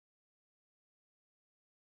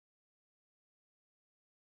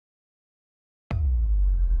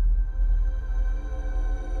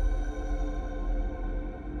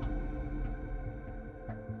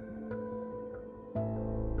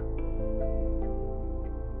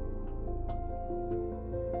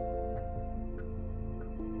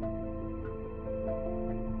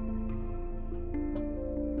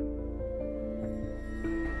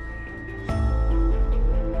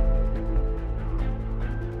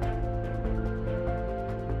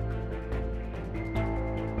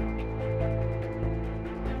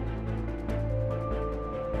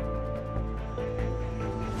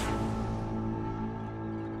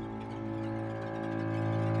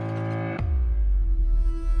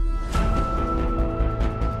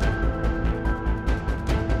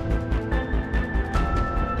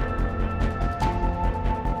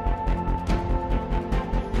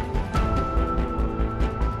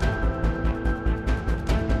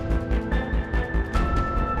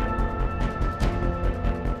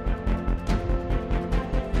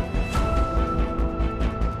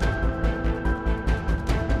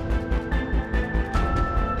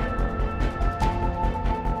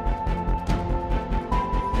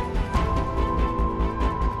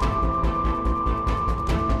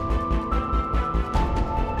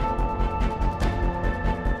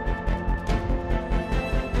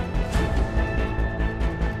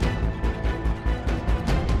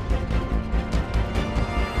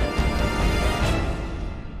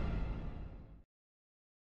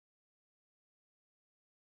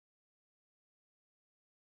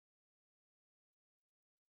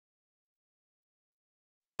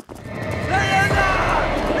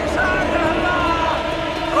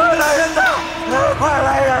快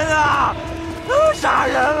来人啊！杀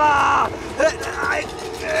人了！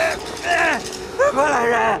快来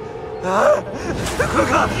人！快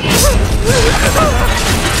看！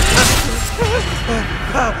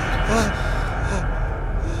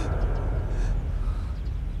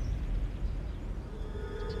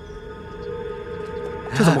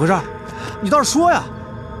这怎么回事？你倒是说呀！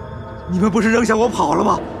你们不是扔下我跑了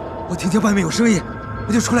吗？我听见外面有声音，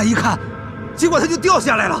我就出来一看，结果他就掉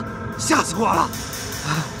下来了，吓死我了！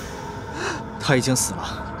他已经死了。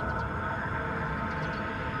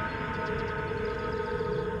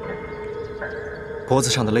脖子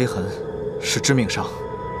上的勒痕是致命伤，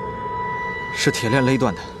是铁链勒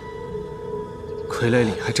断的。傀儡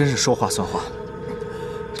里还真是说话算话，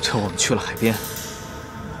趁我们去了海边，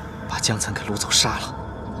把江岑给掳走杀了。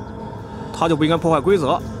他就不应该破坏规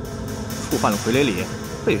则，触犯了傀儡里，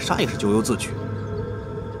被杀也是咎由自取。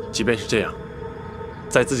即便是这样，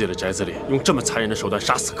在自己的宅子里用这么残忍的手段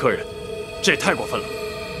杀死客人，这也太过分了。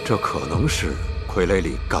这可能是傀儡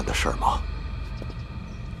里干的事儿吗？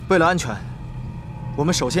为了安全，我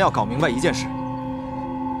们首先要搞明白一件事：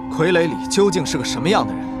傀儡里究竟是个什么样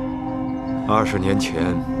的人？20年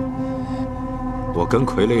前，我跟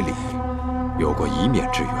傀儡里有过一面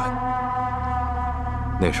之缘。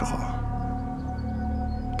那时候，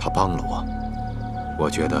他帮了我，我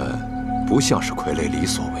觉得不像是傀儡里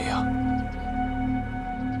所为啊。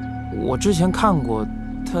我之前看过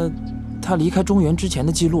他离开中原之前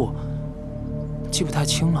的记录，记不太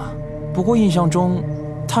清了。不过印象中，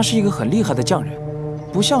他是一个很厉害的匠人，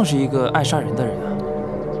不像是一个爱杀人的人啊。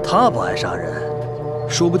他不爱杀人，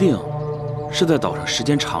说不定是在岛上时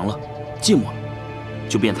间长了，寂寞了，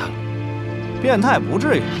就变态了。变态不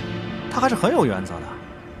至于，他还是很有原则的。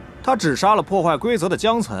他只杀了破坏规则的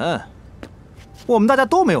江岑，我们大家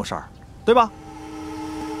都没有事儿，对吧？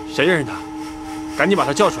谁认识他？赶紧把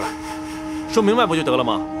他叫出来，说明白不就得了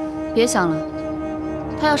吗？别想了，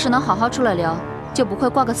他要是能好好出来聊，就不会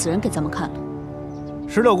挂个死人给咱们看了。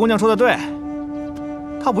石榴姑娘说的对，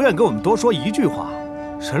他不愿跟我们多说一句话，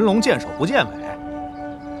神龙见首不见尾。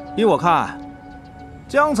依我看，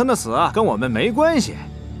江岑的死跟我们没关系，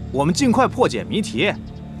我们尽快破解谜题，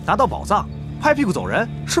拿到宝藏，拍屁股走人，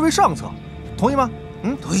视为上策。同意吗？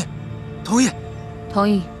同意，同意，同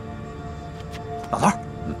意。老头儿，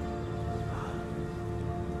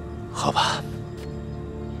好吧。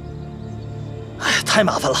哎，太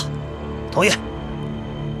麻烦了，同意。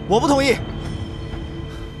我不同意。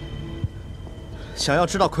想要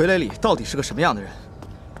知道傀儡里到底是个什么样的人，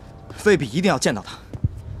未必一定要见到他。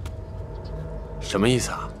什么意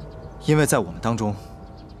思啊？因为在我们当中，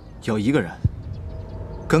有一个人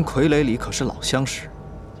跟傀儡里可是老相识，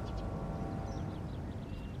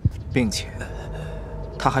并且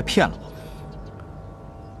他还骗了我们。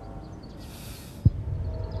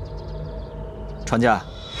船家，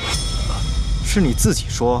是你自己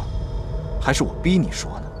说，还是我逼你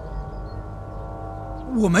说呢？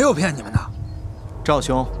我没有骗你们的，赵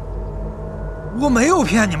兄，我没有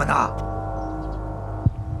骗你们的。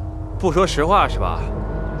不说实话是吧？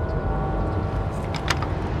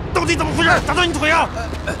到底怎么回事？打断你腿啊！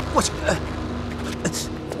我去，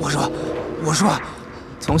我说，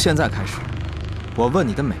从现在开始，我问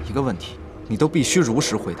你的每一个问题，你都必须如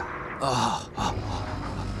实回答。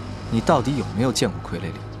你到底有没有见过傀儡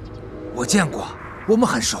里？我见过，我们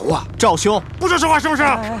很熟啊。赵兄，不说实话是不是？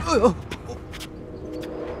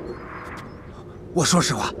我说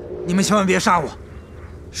实话，你们千万别杀我，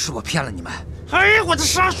是我骗了你们。哎，我的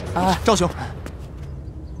杀手！赵兄，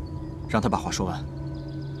让他把话说完。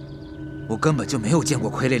我根本就没有见过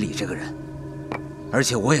傀儡里这个人，而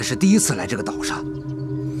且我也是第一次来这个岛上，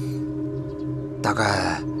大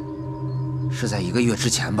概是在1个月之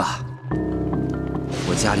前吧。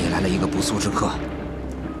我家里来了一个不速之客，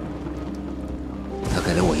他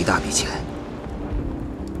给了我一大笔钱，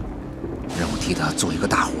让我替他做一个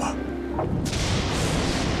大活。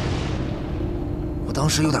我当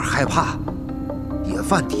时有点害怕，也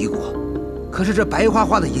犯嘀咕，可是这白花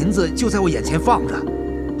花的银子就在我眼前放着，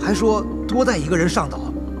还说多带一个人上岛，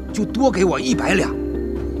就多给我100两。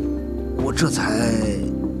我这才……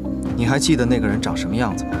你还记得那个人长什么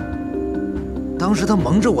样子吗？当时他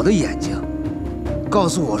蒙着我的眼睛，告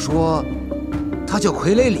诉我说他叫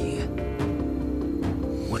傀儡里。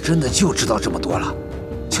我真的就知道这么多了，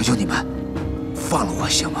求求你们放了我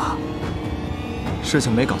行吗？事情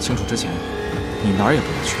没搞清楚之前，你哪儿也不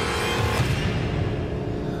能去。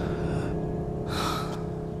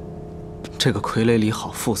这个傀儡里好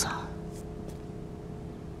复杂。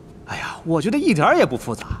哎呀，我觉得一点也不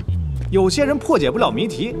复杂。有些人破解不了谜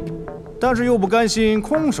题，但是又不甘心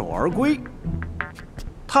空手而归。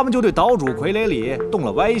他们就对岛主傀儡里动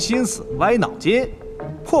了歪心思、歪脑筋，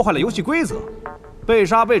破坏了游戏规则，被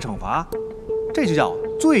杀被惩罚，这就叫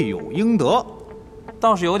罪有应得。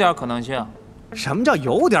倒是有点可能性。什么叫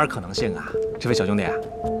有点可能性啊？这位小兄弟，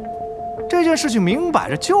这件事情明摆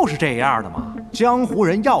着就是这样的嘛。江湖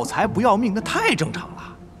人要财不要命，那太正常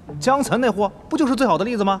了。江岑那货不就是最好的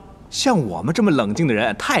例子吗？像我们这么冷静的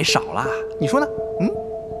人太少了，你说呢？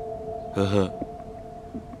呵呵。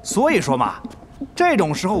所以说嘛，这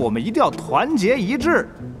种时候我们一定要团结一致，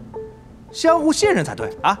相互信任才对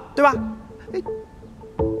啊，对吧？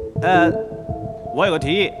我有个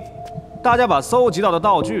提议，大家把搜集到的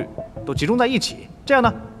道具都集中在一起，这样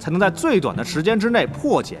呢，才能在最短的时间之内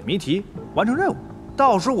破解谜题，完成任务。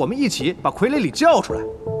到时候我们一起把傀儡里叫出来，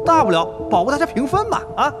大不了保护大家平分嘛！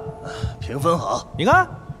啊，平分好。你看，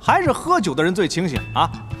还是喝酒的人最清醒啊！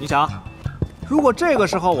你想，如果这个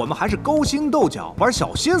时候我们还是勾心斗角、玩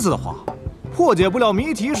小心思的话，破解不了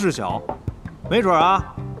谜题事小，没准啊，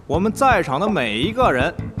我们在场的每一个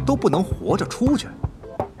人都不能活着出去。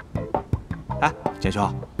哎，简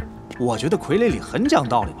兄，我觉得傀儡里很讲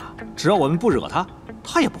道理嘛，只要我们不惹他，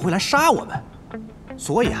他也不会来杀我们。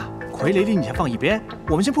所以啊，傀儡里你先放一边，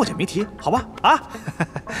我们先破解谜题，好吧？啊，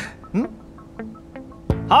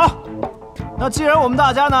好。那既然我们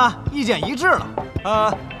大家呢意见一致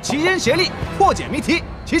了，齐心协力破解谜题，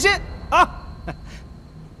齐心啊！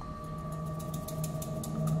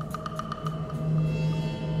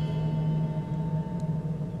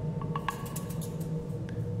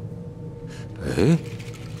哎，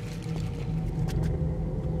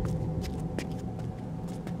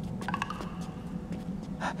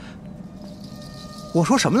我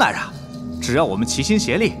说什么来着？只要我们齐心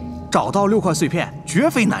协力找到6块碎片，绝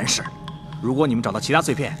非难事。如果你们找到其他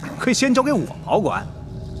碎片，可以先交给我保管，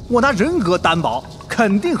我拿人格担保，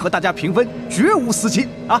肯定和大家平分，绝无私心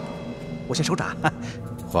啊！我先收着。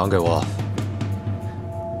还给我！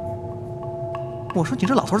我说你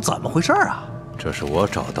这老头怎么回事啊？这是我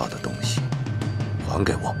找到的东西，还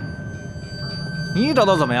给我！你找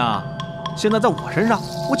到怎么样？现在在我身上，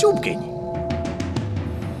我就不给你。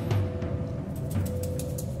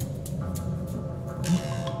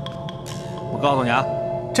我告诉你啊，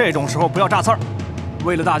这种时候不要炸刺儿。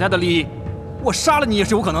为了大家的利益，我杀了你也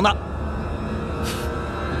是有可能的。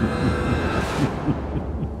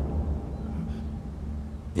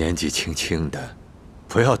年纪轻轻的，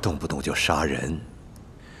不要动不动就杀人，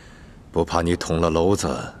不怕你捅了娄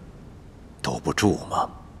子兜不住吗？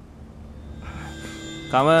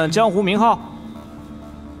敢问江湖名号？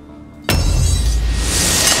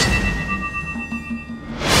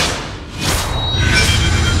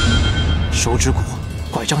手指骨，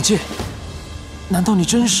拐杖剑，难道你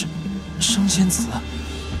真是升仙子？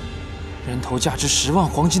人头价值10万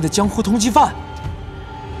黄金的江湖通缉犯？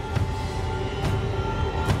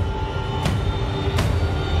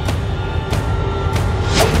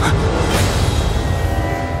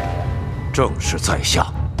正是在下。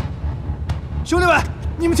兄弟们，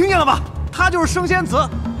你们听见了吧？他就是升仙子，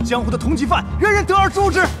江湖的通缉犯，人人得而诛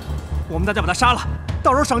之。我们大家把他杀了，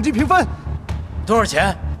到时候赏金平分。多少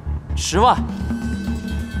钱？10万。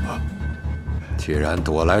既然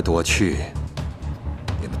躲来躲去，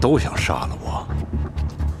你们都想杀了我，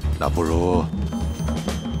那不如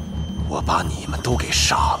我把你们都给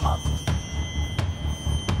杀了。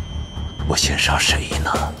我先杀谁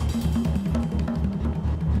呢？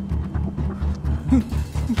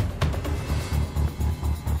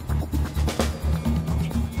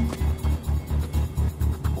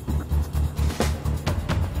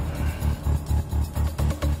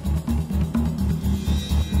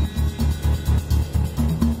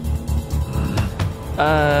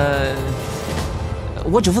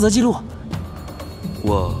我只负责记录。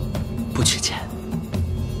我不取钱。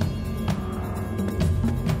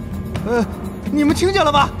你们听见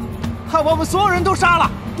了吧？他把我们所有人都杀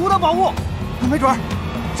了，独当保护。没准儿，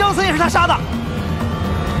江森也是他杀的。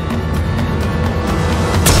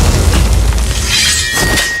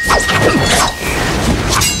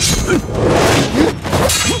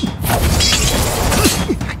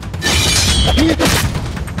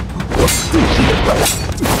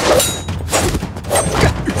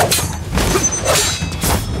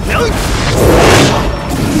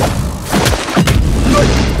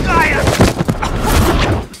哎呀！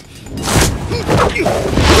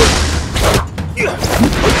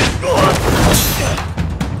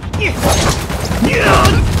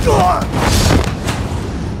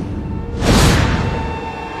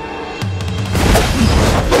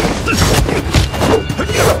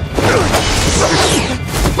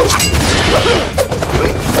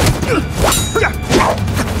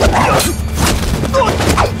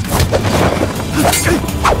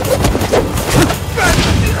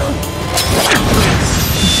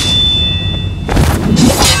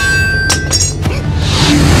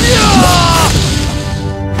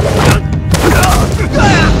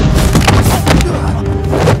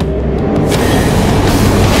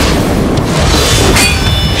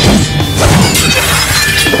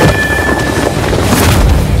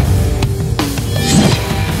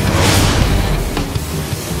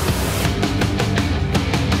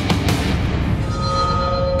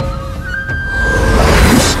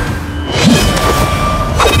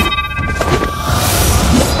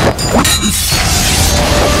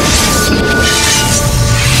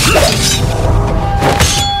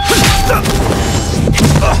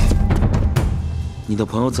的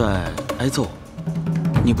朋友在挨揍，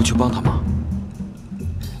你不去帮他吗？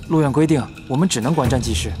路院规定，我们只能观战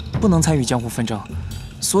记事，不能参与江湖纷争，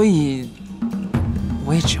所以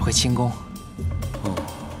我也只会轻功。哦，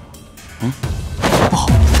嗯，不好！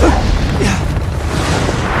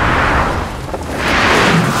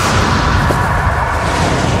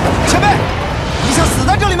前辈，你想死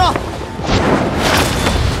在这里吗？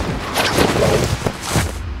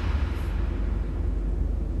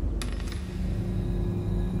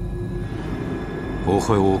不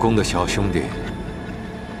会武功的小兄弟，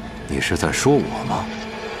你是在说我吗？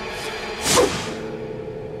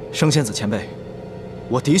圣仙子前辈，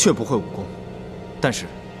我的确不会武功，但是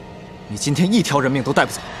你今天一条人命都带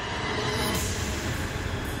不走。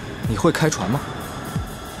你会开船吗？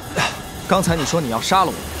刚才你说你要杀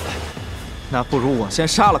了我，那不如我先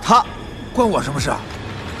杀了他。关我什么事啊？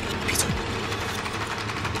闭嘴！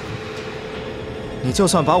你就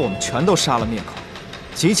算把我们全都杀了灭口，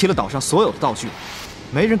集齐了岛上所有的道具，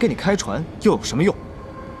没人给你开船，又有什么用？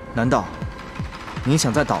难道你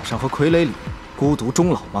想在岛上和傀儡里孤独终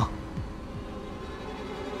老吗？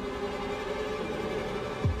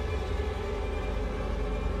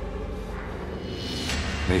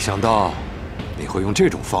没想到你会用这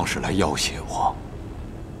种方式来要挟我。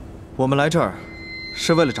我们来这儿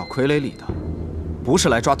是为了找傀儡里的，不是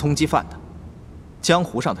来抓通缉犯的。江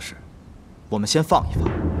湖上的事，我们先放一放。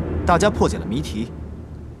大家破解了谜题，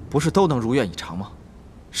不是都能如愿以偿吗？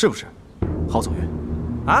是不是，郝总运？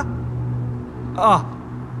啊，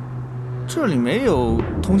这里没有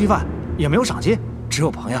通缉犯，也没有赏金，只有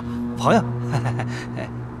朋友。朋友，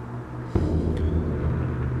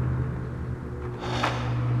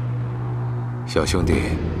小兄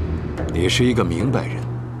弟，你是一个明白人，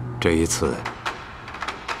这一次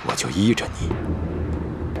我就依着你。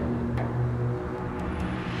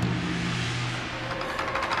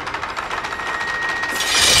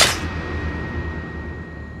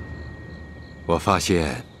我发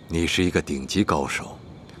现你是一个顶级高手，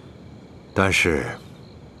但是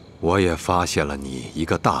我也发现了你一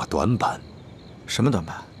个大短板。什么短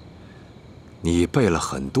板？你背了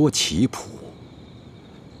很多棋谱，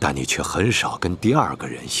但你却很少跟第二个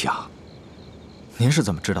人下。您是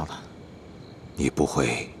怎么知道的？你不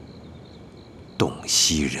会洞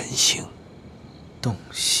悉人性。洞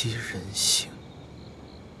悉人性。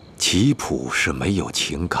棋谱是没有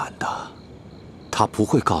情感的，它不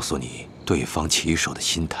会告诉你对方棋手的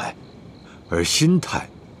心态，而心态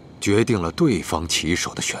决定了对方棋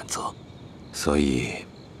手的选择。所以，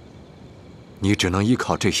你只能依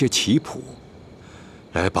靠这些棋谱，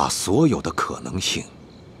来把所有的可能性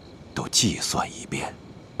都计算一遍。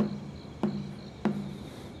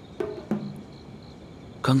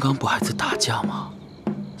刚刚不还在打架吗？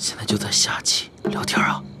现在就在下棋聊天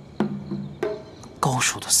啊。高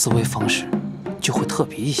手的思维方式就会特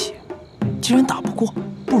别一些。既然打不过，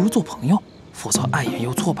不如做朋友，否则碍眼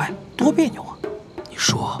又挫败，多别扭啊！你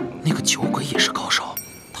说那个酒鬼也是高手？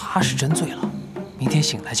他是真醉了，明天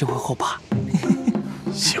醒来就会后怕。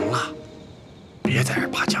行了，别在这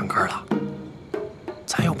爬墙根了，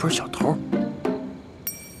咱又不是小偷。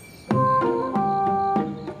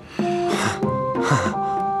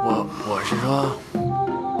我是说，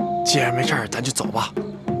既然没事儿，咱就走吧。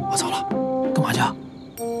我走了。干嘛去？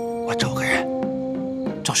我找个人。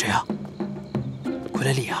找谁啊？傀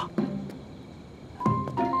儡里啊？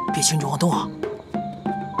别轻举妄动啊！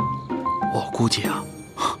我估计啊，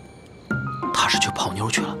他是去泡妞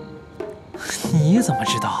去了。你怎么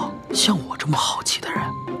知道？像我这么好奇的人，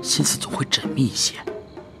心思总会缜密一些。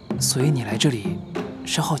所以你来这里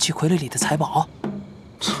是好奇傀儡里的财宝？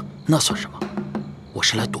那算什么？我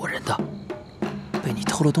是来躲人的。被你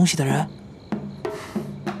偷了东西的人？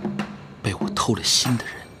被我偷了心的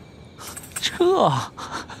人。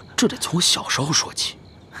这得从我小时候说起。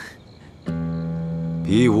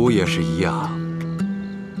比武也是一样，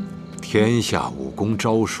天下武功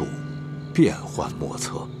招数变幻莫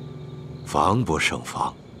测，防不胜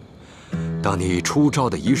防。当你出招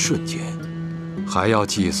的一瞬间，还要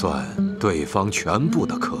计算对方全部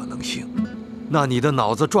的可能性，那你的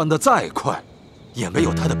脑子转得再快，也没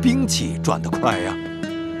有他的兵器转得快呀。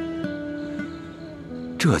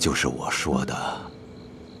这就是我说的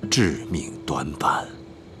致命短板。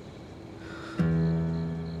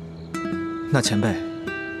那前辈，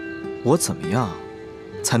我怎么样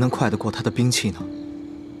才能快得过他的兵器呢？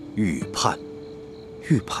预判，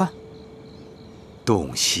预判，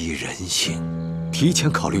洞悉人性，提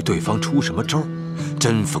前考虑对方出什么招，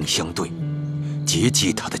针锋相对，截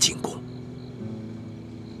击他的进攻。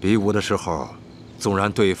比武的时候，纵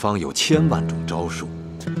然对方有千万种招数，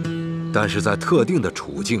但是在特定的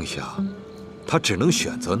处境下，他只能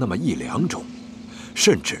选择那么一两种，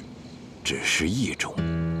甚至只是一种。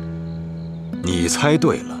你猜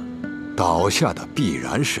对了，倒下的必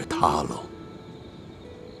然是他喽。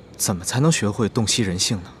怎么才能学会洞悉人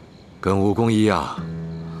性呢？跟武功一样，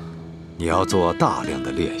你要做大量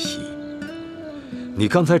的练习。你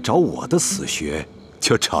刚才找我的死穴，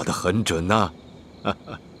就找得很准呐。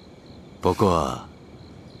不过，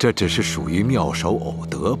这只是属于妙手偶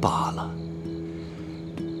得罢了。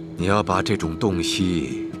你要把这种洞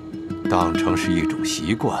悉当成是一种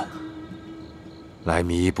习惯，来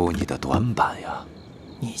弥补你的短板呀。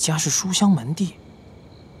你家是书香门第，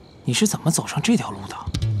你是怎么走上这条路的？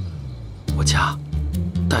我家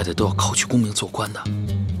代代都要考取功名做官的。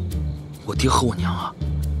我爹和我娘啊，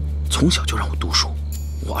从小就让我读书。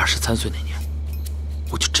我23岁那年，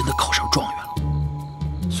我就真的考上状元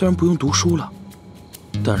了。虽然不用读书了，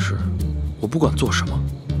但是我不管做什么，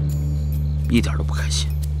一点都不开心。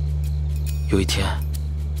有一天，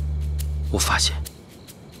我发现，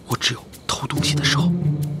我只有偷东西的时候，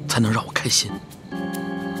才能让我开心。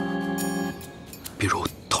比如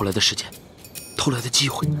偷来的时间，偷来的机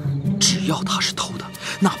会，只要他是偷的，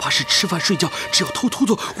哪怕是吃饭睡觉，只要偷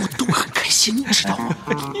做，我都很开心，你知道吗？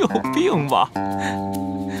有病吧？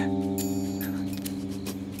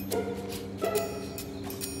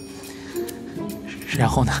然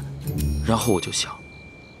后呢？然后我就想，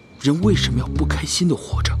人为什么要不开心的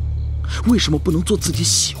活着？为什么不能做自己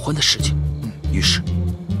喜欢的事情？于是，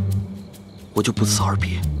我就不辞而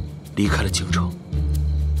别，离开了京城，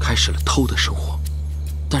开始了偷的生活。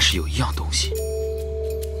但是有一样东西，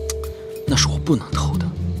那是我不能偷的，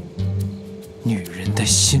女人的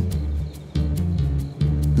心。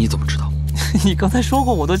你怎么知道？你刚才说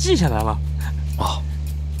过，我都记下来了。哦，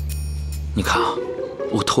你看啊，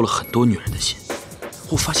我偷了很多女人的心。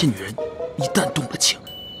我发现女人一旦动了情，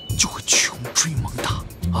就会穷追猛打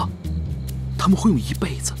啊！他们会用一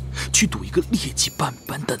辈子去赌一个劣迹斑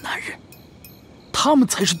斑的男人，他们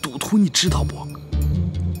才是赌徒，你知道不？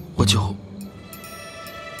我就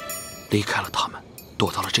离开了他们，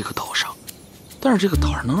躲到了这个岛上。但是这个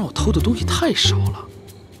岛上能让我偷的东西太少了。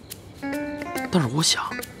但是我想，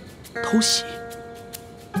偷袭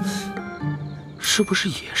是不是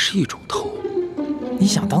也是一种偷？你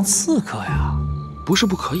想当刺客呀？不是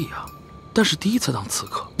不可以啊，但是第一次当刺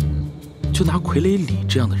客，就拿傀儡里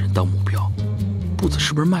这样的人当目标，步子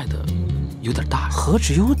是不是迈的有点大呀？何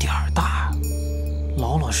止有点大，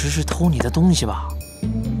老老实实偷你的东西吧。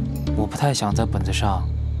我不太想在本子上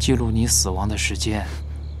记录你死亡的时间。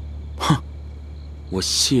哼，我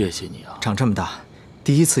谢谢你啊！长这么大，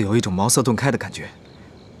第一次有一种茅塞顿开的感觉，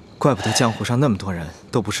怪不得江湖上那么多人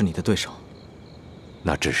都不是你的对手。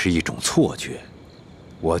那只是一种错觉。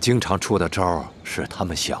我经常出的招是他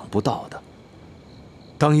们想不到的。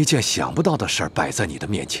当一件想不到的事儿摆在你的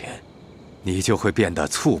面前，你就会变得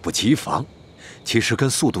猝不及防。其实跟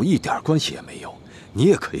速度一点关系也没有，你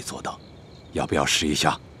也可以做到。要不要试一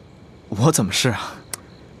下？我怎么试啊？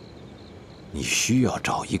你需要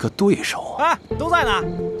找一个对手啊！哎，都在呢。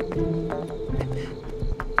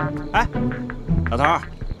哎，老头儿，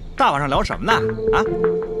大晚上聊什么呢？啊？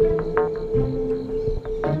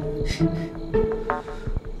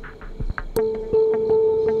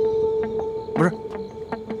不是，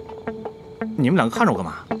你们两个看着我干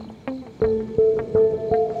嘛？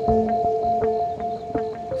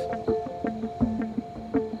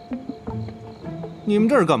你们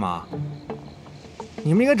这是干嘛？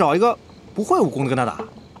你们应该找一个不会武功的跟他打。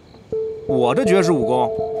我这绝世武功，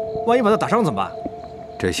万一把他打伤怎么办？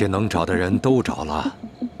这些能找的人都找了，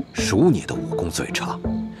属你的武功最差，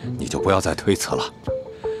你就不要再推辞了。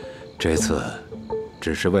这次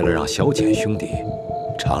只是为了让小简兄弟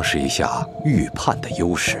尝试一下预判的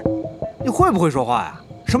优势。你会不会说话呀？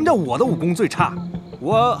什么叫我的武功最差？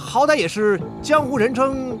我好歹也是江湖人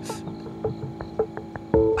称……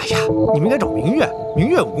哎呀，你们应该找明月，明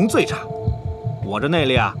月武功最差。我这内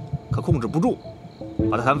力啊，可控制不住，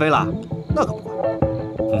把他弹飞了，那可不管。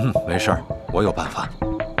没事儿，我有办法。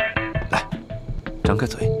来，张开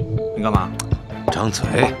嘴。你干嘛？张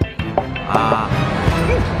嘴。啊！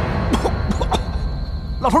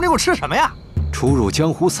老头，你给我吃什么呀？初入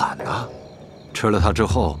江湖散啊，吃了它之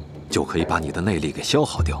后，就可以把你的内力给消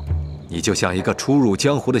耗掉。你就像一个初入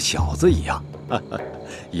江湖的小子一样，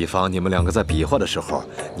以防你们两个在比划的时候，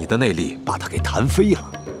你的内力把他给弹飞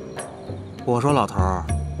了。我说老头，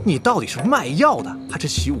你到底是卖药的还是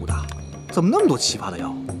习武的？怎么那么多奇葩的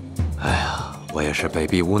药？哎呀，我也是被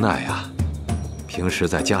逼无奈啊。平时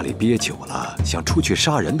在家里憋久了，想出去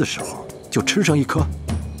杀人的时候，就吃上一颗，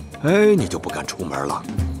哎，你就不敢出门了。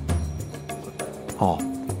哦。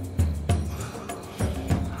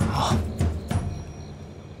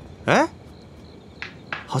哎，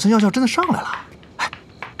好像药效真的上来了。哎，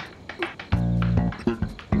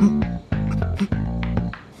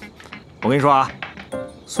我跟你说啊，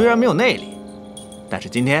虽然没有内力，但是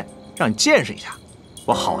今天让你见识一下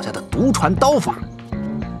我郝家的独传刀法。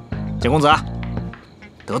简公子啊，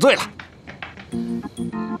得罪了。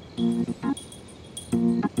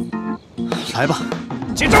来吧，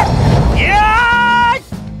接招！呀！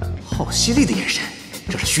好犀利的眼神，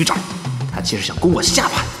这是虚招。他其实想攻我下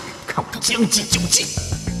盘，看我将计就计。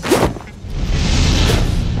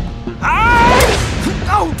哎！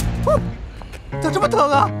啊！咋这么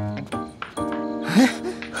疼啊？哎，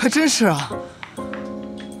还真是啊。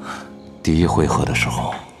第一回合的时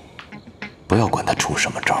候，不要管他出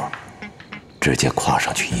什么招，直接跨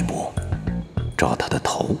上去一步，照他的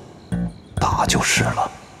头打就是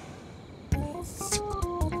了。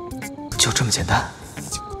就这么简单？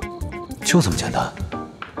就这么简单。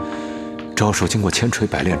招数经过千锤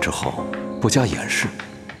百炼之后，不加掩饰，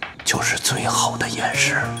就是最好的掩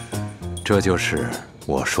饰。这就是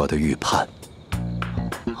我说的预判。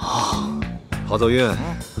郝走运，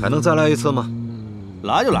还能再来一次吗？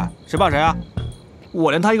来就来，谁怕谁啊？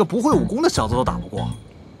我连他一个不会武功的小子都打不过，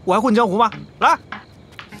我还混江湖吗？来！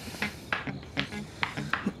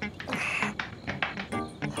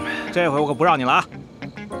这回我可不让你了啊！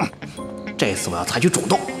这次我要采取主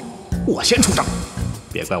动，我先出招，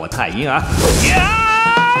别怪我太阴啊！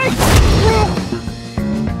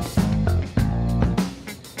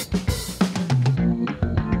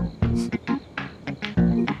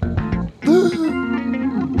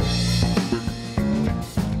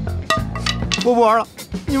我不玩了，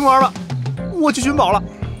你们玩吧，我去寻宝了。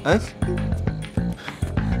哎，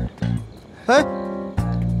哎，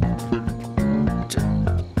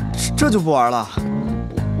这就不玩了。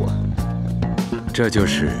这就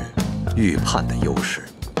是预判的优势，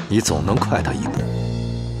你总能快他一步。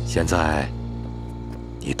现在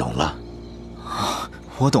你懂了？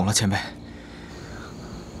我懂了，前辈。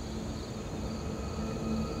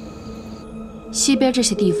西边这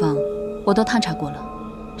些地方我都探查过了，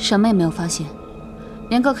什么也没有发现，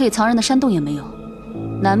连个可以藏人的山洞也没有。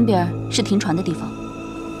南边是停船的地方，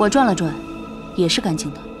我转了转，也是干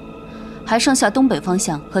净的，还剩下东北方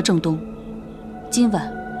向和正东。今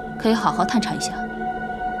晚可以好好探查一下。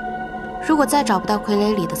如果再找不到傀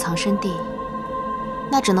儡里的藏身地，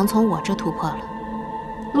那只能从我这突破了。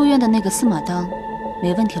陆院的那个司马当，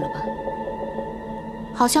没问题了吧？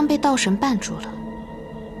好像被道神绊住了，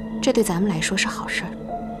这对咱们来说是好事儿。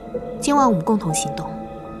今晚我们共同行动，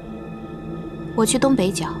我去东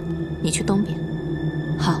北角，你去东边。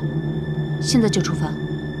好，现在就出发。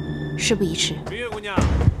事不宜迟。明月姑娘，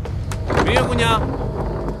明月姑娘，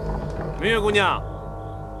明月姑娘，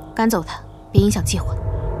赶走他，别影响计划。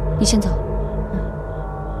你先走。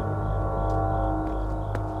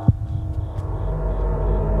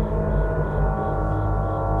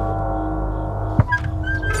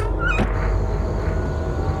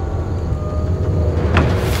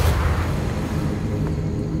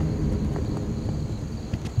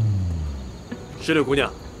石榴姑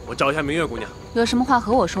娘，我找一下明月姑娘。有什么话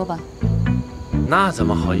和我说吧。那怎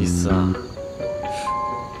么好意思啊？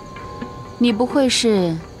你不会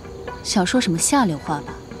是想说什么下流话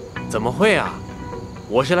吧？怎么会啊？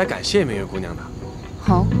我是来感谢明月姑娘的。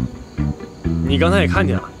好，你刚才也看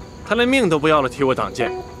见了，她连命都不要了，替我挡箭，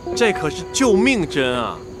这可是救命之恩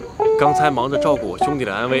啊！刚才忙着照顾我兄弟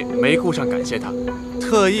的安危，没顾上感谢她，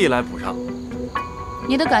特意来补上。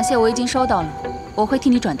你的感谢我已经收到了，我会替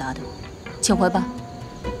你转达的，请回吧。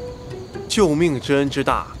救命之恩之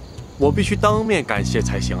大，我必须当面感谢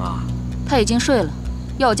才行啊！他已经睡了，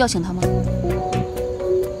要我叫醒他吗？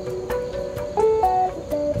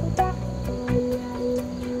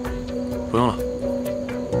不用了，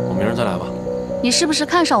我明儿再来吧。你是不是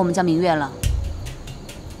看上我们家明月了？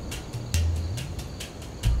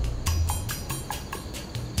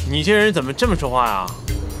你这人怎么这么说话呀？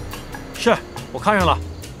是我看上了。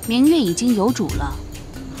明月已经有主了。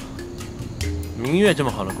明月这么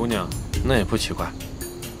好的姑娘，那也不奇怪。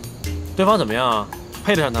对方怎么样啊？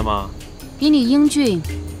配得上她吗？比你英俊，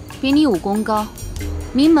比你武功高，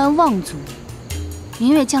名门望族，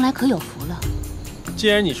明月将来可有福了。既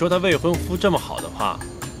然你说她未婚夫这么好的话，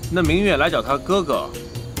那明月来找她哥哥，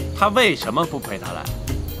他为什么不陪她来，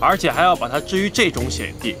而且还要把她置于这种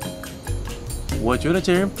险地？我觉得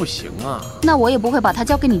这人不行啊。那我也不会把他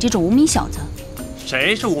交给你这种无名小子。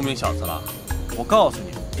谁是无名小子了？我告诉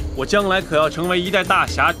你，我将来可要成为一代大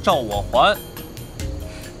侠赵我还。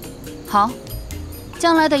好，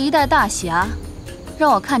将来的一代大侠，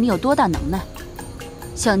让我看你有多大能耐。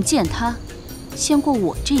想见他，先过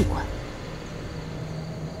我这一关。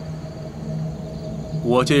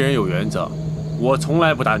我这人有原则，我从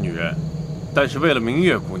来不打女人，但是为了明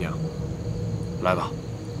月姑娘，来吧。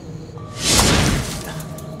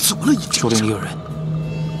怎么了？树林里有人。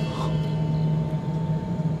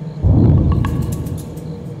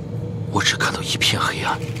我只看到一片黑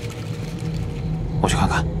暗。我去看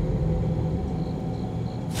看。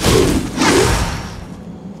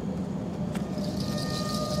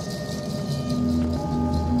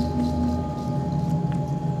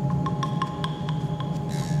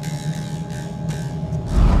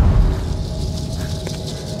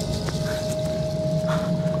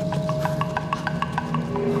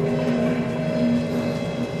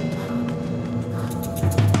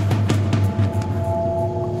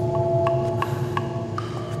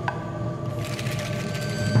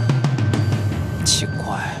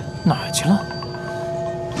哪儿去了？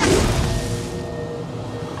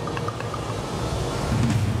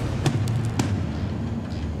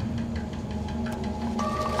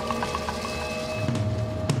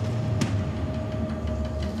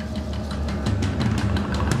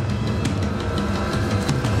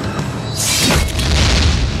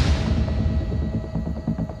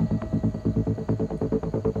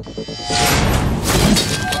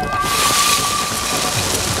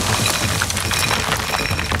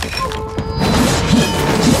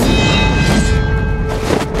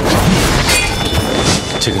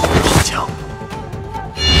这个女人好强，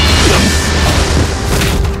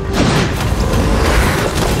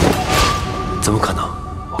怎么可能？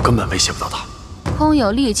我根本威胁不到她。空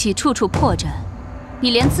有力气，处处破绽。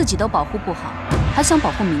你连自己都保护不好，还想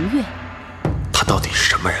保护明月？她到底是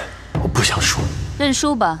什么人？我不想输。认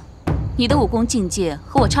输吧，你的武功境界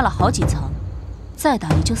和我差了好几层，再打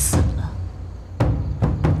你就死了。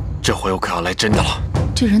这回我可要来真的了。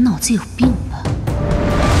这人脑子有病吧？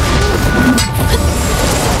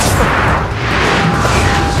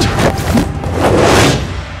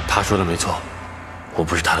他说的没错，我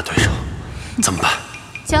不是他的对手，怎么办？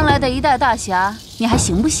将来的一代大侠，你还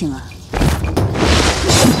行不行啊？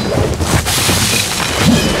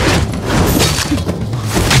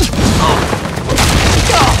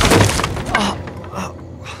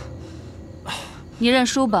你认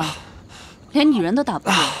输吧，连女人都打不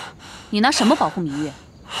过，你拿什么保护明月？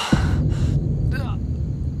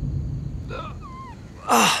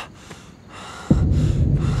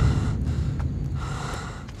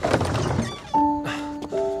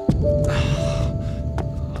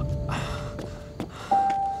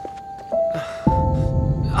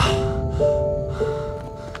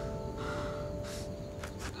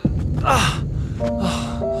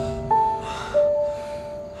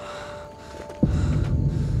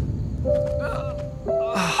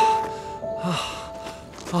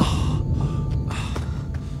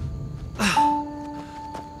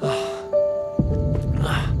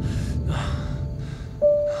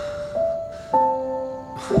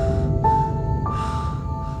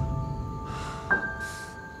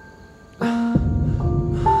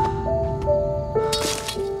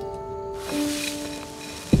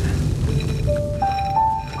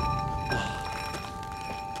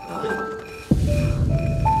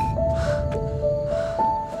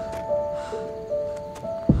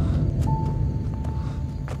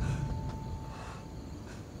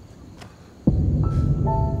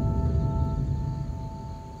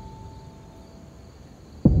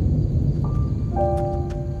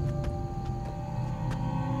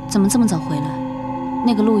怎么这么早回来？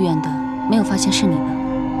那个路院的没有发现是你吧？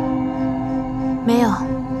没有，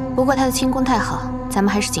不过他的轻功太好，咱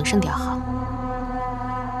们还是谨慎点好。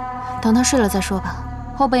等他睡了再说吧。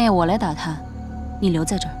后半夜我来打他，你留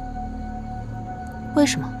在这儿。为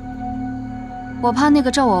什么？我怕那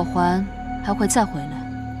个赵我还还会再回来。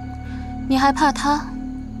你还怕他？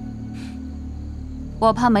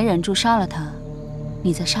我怕没忍住杀了他，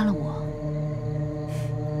你再杀了我。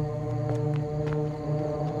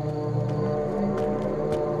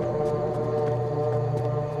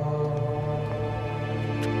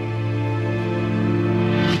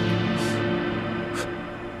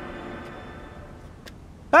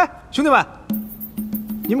哎，兄弟们，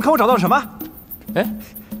你们看我找到了什么？哎，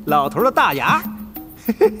老头的大牙。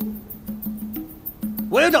嘿嘿，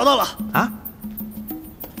我也找到了啊，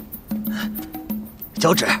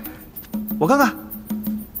脚趾，我看看。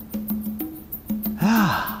哎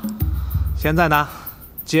呀，现在呢，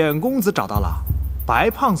简公子找到了白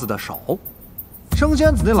胖子的手，升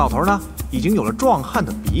仙子那老头呢，已经有了壮汉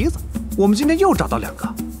的鼻子。我们今天又找到2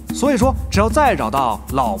个，所以说只要再找到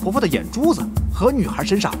老婆婆的眼珠子和女孩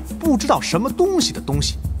身上不知道什么东西的东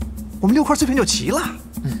西，我们6块碎片就齐了。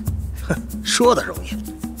哼，说的容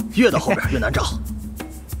易，越到后边越难找。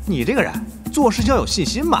你这个人做事就要有信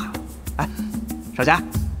心嘛。哎，少侠，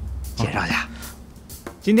简少侠，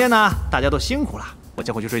今天呢大家都辛苦了，我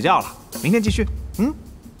先回去睡觉了，明天继续。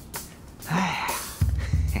哎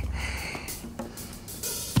呀，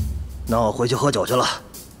那我回去喝酒去了。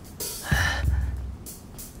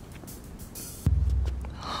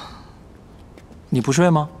你不睡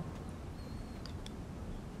吗？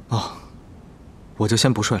哦，我就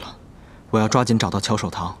先不睡了，我要抓紧找到巧手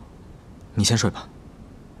堂。你先睡吧。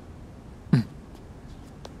嗯，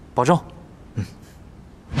保重。嗯。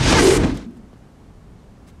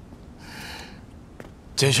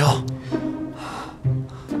简兄，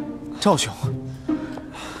赵兄，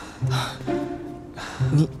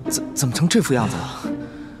你怎么成这副样子了？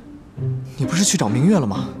你不是去找明月了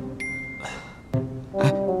吗？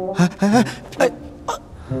哎！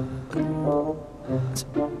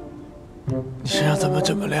你身上怎么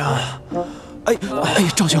这么凉啊？哎，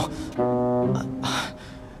赵兄，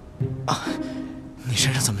你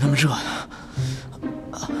身上怎么那么热呀？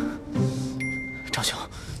赵兄，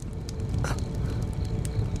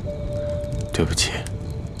对不起，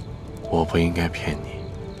我不应该骗你。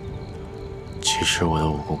其实我的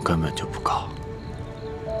武功根本就不高，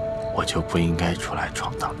我就不应该出来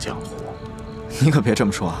闯荡江湖。你可别这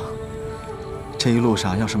么说啊！这一路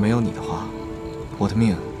上要是没有你的话，我的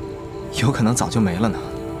命有可能早就没了呢。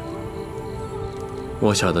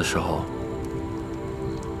我小的时候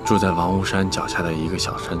住在王屋山脚下的一个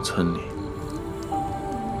小山村里，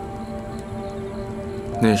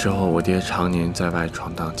那时候我爹常年在外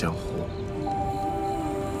闯荡江湖，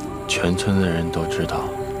全村的人都知道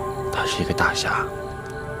他是一个大侠，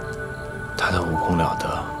他的武功了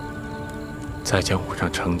得，在江湖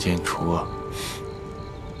上惩奸除恶，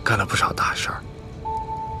干了不少大事儿。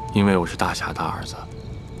因为我是大侠的儿子，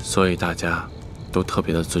所以大家都特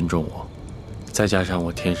别的尊重我。再加上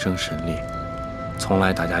我天生神力，从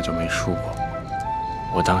来打架就没输过，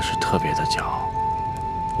我当时特别的骄傲。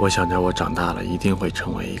我想着我长大了一定会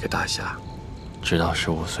成为一个大侠。直到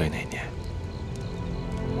15岁那年，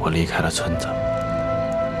我离开了村子，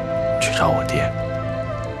去找我爹。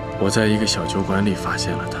我在一个小酒馆里发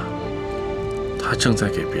现了他，他正在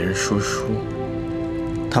给别人说书。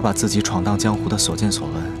他把自己闯荡江湖的所见所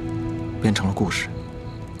闻编成了故事，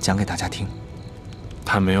讲给大家听。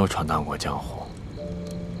他没有闯荡过江湖，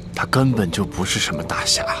他根本就不是什么大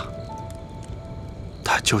侠，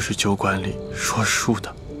他就是酒馆里说书的。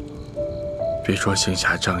别说行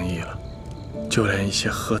侠仗义了，就连一些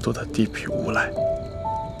喝多的地痞无赖，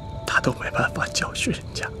他都没办法教训人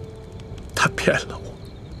家。他骗了我，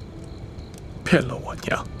骗了我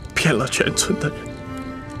娘，骗了全村的人。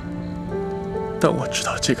当我知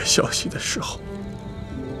道这个消息的时候，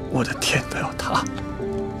我的天都要塌。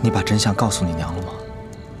你把真相告诉你娘了吗？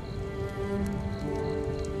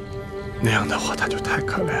那样的话，他就太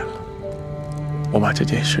可怜了。我把这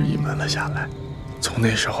件事隐瞒了下来。从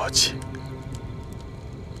那时候起，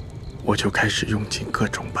我就开始用尽各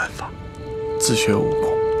种办法，自学武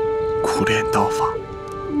功，苦练刀法。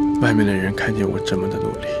外面的人看见我这么的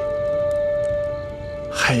努力，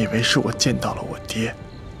还以为是我见到了我爹，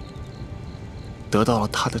得到了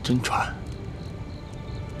他的真传。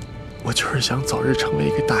我就是想早日成为一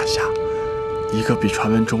个大侠，一个比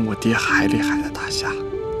传闻中我爹还厉害的大侠。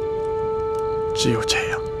只有这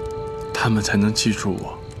样，他们才能记住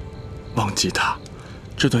我，忘记他，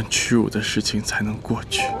这段屈辱的事情才能过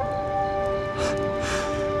去。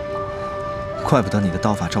怪不得你的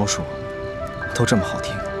刀法招数都这么好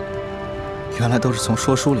听，原来都是从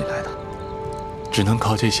说书里来的。只能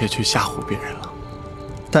靠这些去吓唬别人了。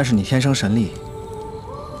但是你天生神力，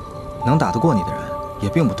能打得过你的人也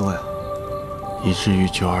并不多呀。以至于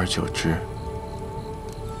久而久之，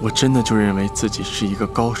我真的就认为自己是一个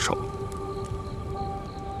高手。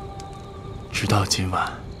直到今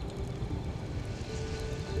晚，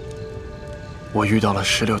我遇到了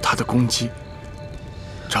石榴，他的攻击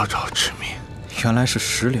招招致命。原来是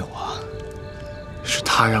石榴啊！是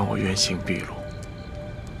他让我原形毕露，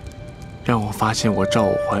让我发现我赵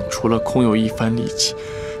我还除了空有一番力气，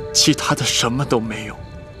其他的什么都没有。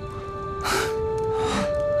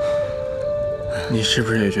你是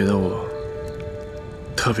不是也觉得我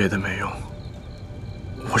特别的没用？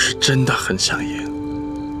我是真的很想赢，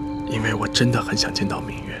因为我真的很想见到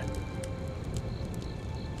明月。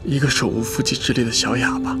一个手无缚鸡之力的小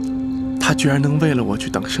哑巴，他居然能为了我去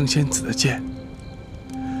挡圣仙子的剑，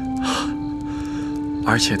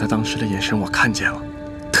而且他当时的眼神我看见了，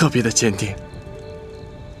特别的坚定。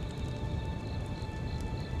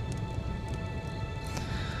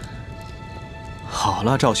好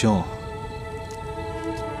了，赵兄，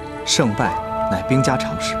胜败乃兵家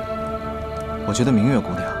常事。我觉得明月姑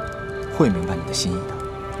娘会明白你的心意的。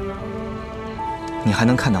你还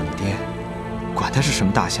能看到你爹，管他是什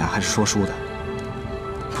么大侠还是说书的，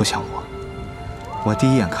不像我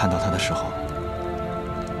第一眼看到他的时候，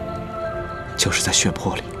就是在血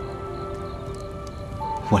泊里。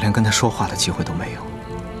我连跟他说话的机会都没有。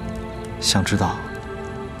想知道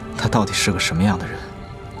他到底是个什么样的人，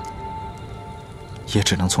也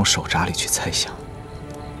只能从手札里去猜想。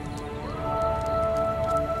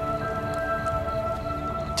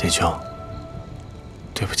简兄，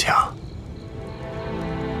对不起啊，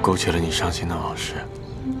勾起了你伤心的往事。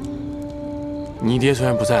你爹虽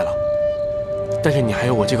然不在了，但是你还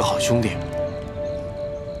有我这个好兄弟。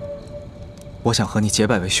我想和你结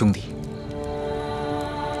拜为兄弟。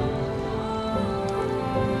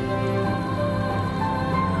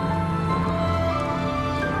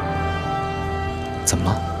怎么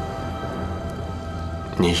了？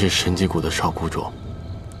你是神机谷的少谷主，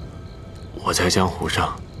我在江湖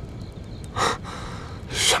上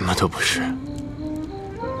什么都不是。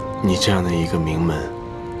你这样的一个名门，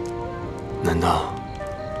难道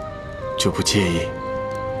就不介意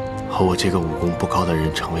和我这个武功不高的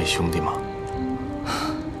人成为兄弟吗？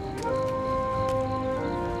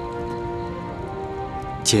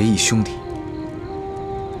结义兄弟，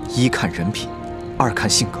一看人品，二看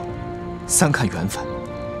性格，三看缘分。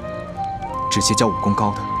只结交武功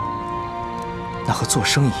高的，那和做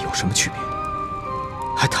生意有什么区别？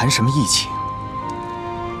还谈什么义气？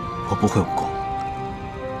我不会武功，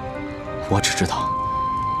我只知道，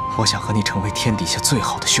我想和你成为天底下最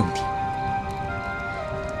好的兄弟。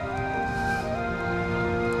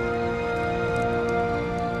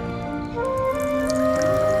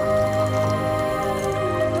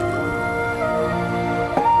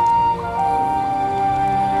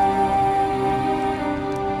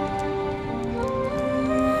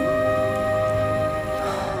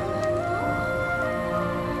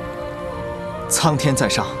苍天在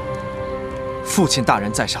上，父亲大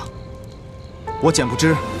人在上。我简不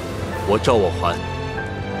知，我赵我还，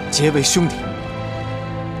结为兄弟。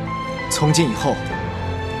从今以后，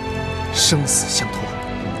生死相托，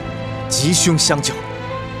吉凶相救，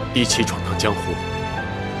一起闯荡江湖，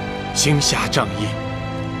行侠仗义，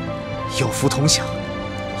有福同享，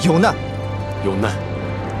有难有难，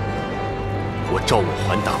我赵我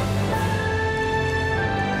还党。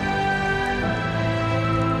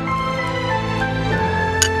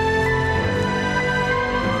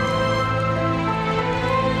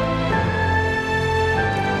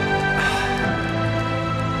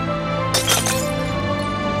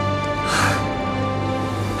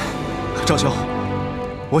赵兄，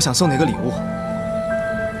我想送你个礼物。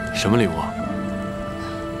什么礼物？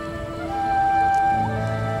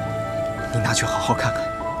你拿去好好看看。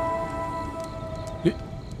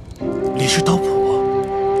李氏刀谱，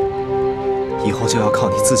以后就要靠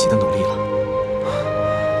你自己的努力了。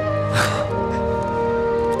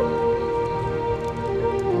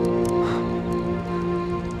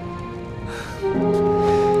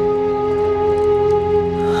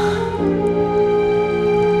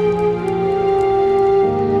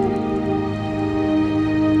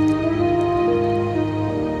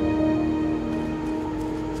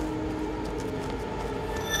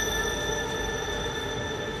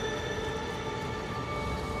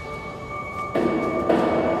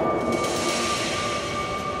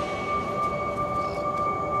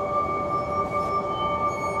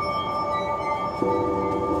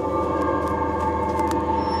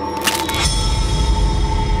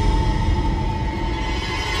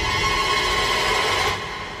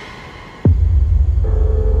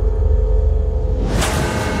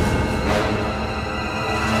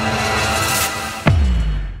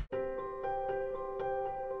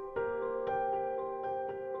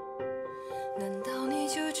难道你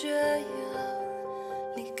就这样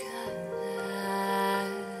离开？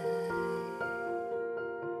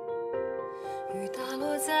雨打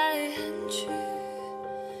落在安居。